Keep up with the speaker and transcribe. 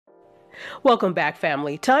Welcome back,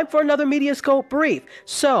 family. Time for another Mediascope brief.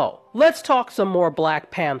 So, let's talk some more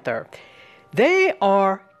Black Panther. They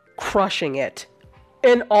are crushing it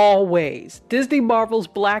in all ways. Disney Marvel's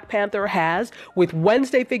Black Panther has, with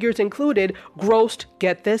Wednesday figures included, grossed,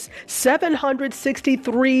 get this,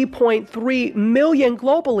 $763.3 million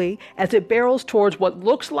globally as it barrels towards what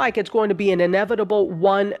looks like it's going to be an inevitable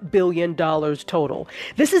 $1 billion total.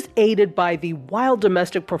 This is aided by the wild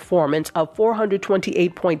domestic performance of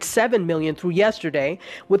 $428.7 million through yesterday,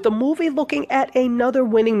 with the movie looking at another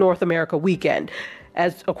winning North America weekend,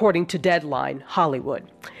 as according to Deadline Hollywood.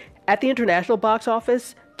 At the international box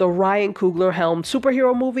office, the Ryan Coogler-helmed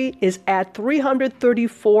superhero movie is at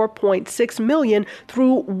 $334.6 million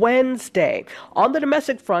through Wednesday. On the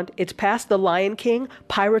domestic front, it's passed The Lion King,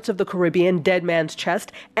 Pirates of the Caribbean, Dead Man's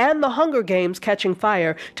Chest, and The Hunger Games: Catching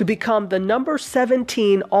Fire to become the number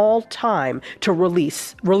 17 all-time to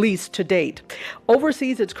release to date.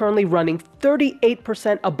 Overseas, it's currently running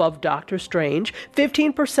 38% above Doctor Strange,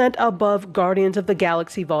 15% above Guardians of the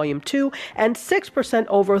Galaxy Volume 2, and 6%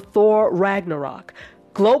 over Thor Ragnarok.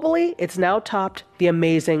 Globally, it's now topped The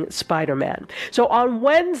Amazing Spider-Man. So on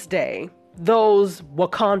Wednesday, those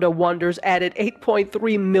Wakanda wonders added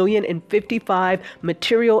 8.3 million in 55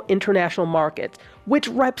 material international markets, which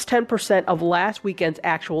reps 10% of last weekend's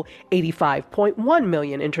actual 85.1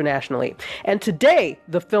 million internationally. And today,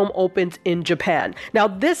 the film opens in Japan. Now,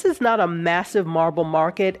 this is not a massive Marvel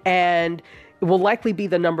market, and it will likely be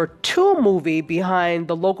the number 2 movie behind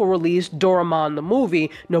the local release Doraemon the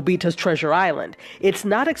movie, Nobita's Treasure Island. It's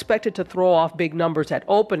not expected to throw off big numbers at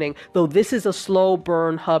opening, though this is a slow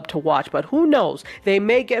burn hub to watch. But who knows? They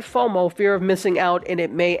may get FOMO, fear of missing out, and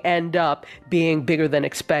it may end up being bigger than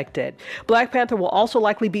expected. Black Panther will also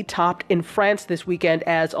likely be topped in France this weekend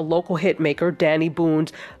as a local hitmaker, Danny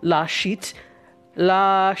Boon's La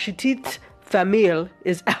Petite Famille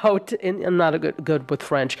is out in, I'm not good with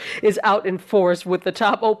French, is out in force with the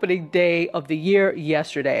top opening day of the year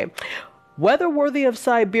yesterday. Weather worthy of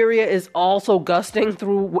Siberia is also gusting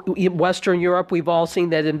through Western Europe. We've all seen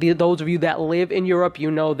that, and those of you that live in Europe,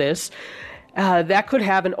 you know this. That could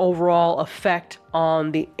have an overall effect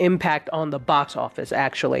on the impact on the box office,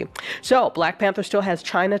 actually. So, Black Panther still has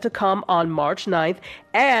China to come on March 9th,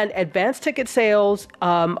 and advanced ticket sales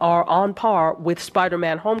are on par with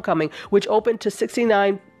Spider-Man Homecoming, which opened to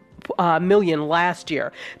 69 million last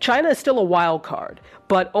year. China is still a wild card,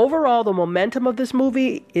 but overall the momentum of this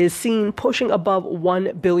movie is seen pushing above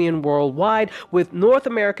 1 billion worldwide, with North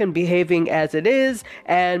American behaving as it is,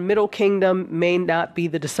 and Middle Kingdom may not be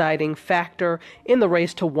the deciding factor in the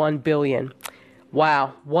race to 1 billion.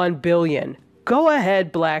 Wow, 1 billion. Go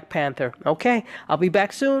ahead, Black Panther. Okay, I'll be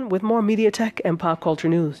back soon with more media tech and pop culture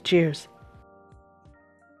news. Cheers.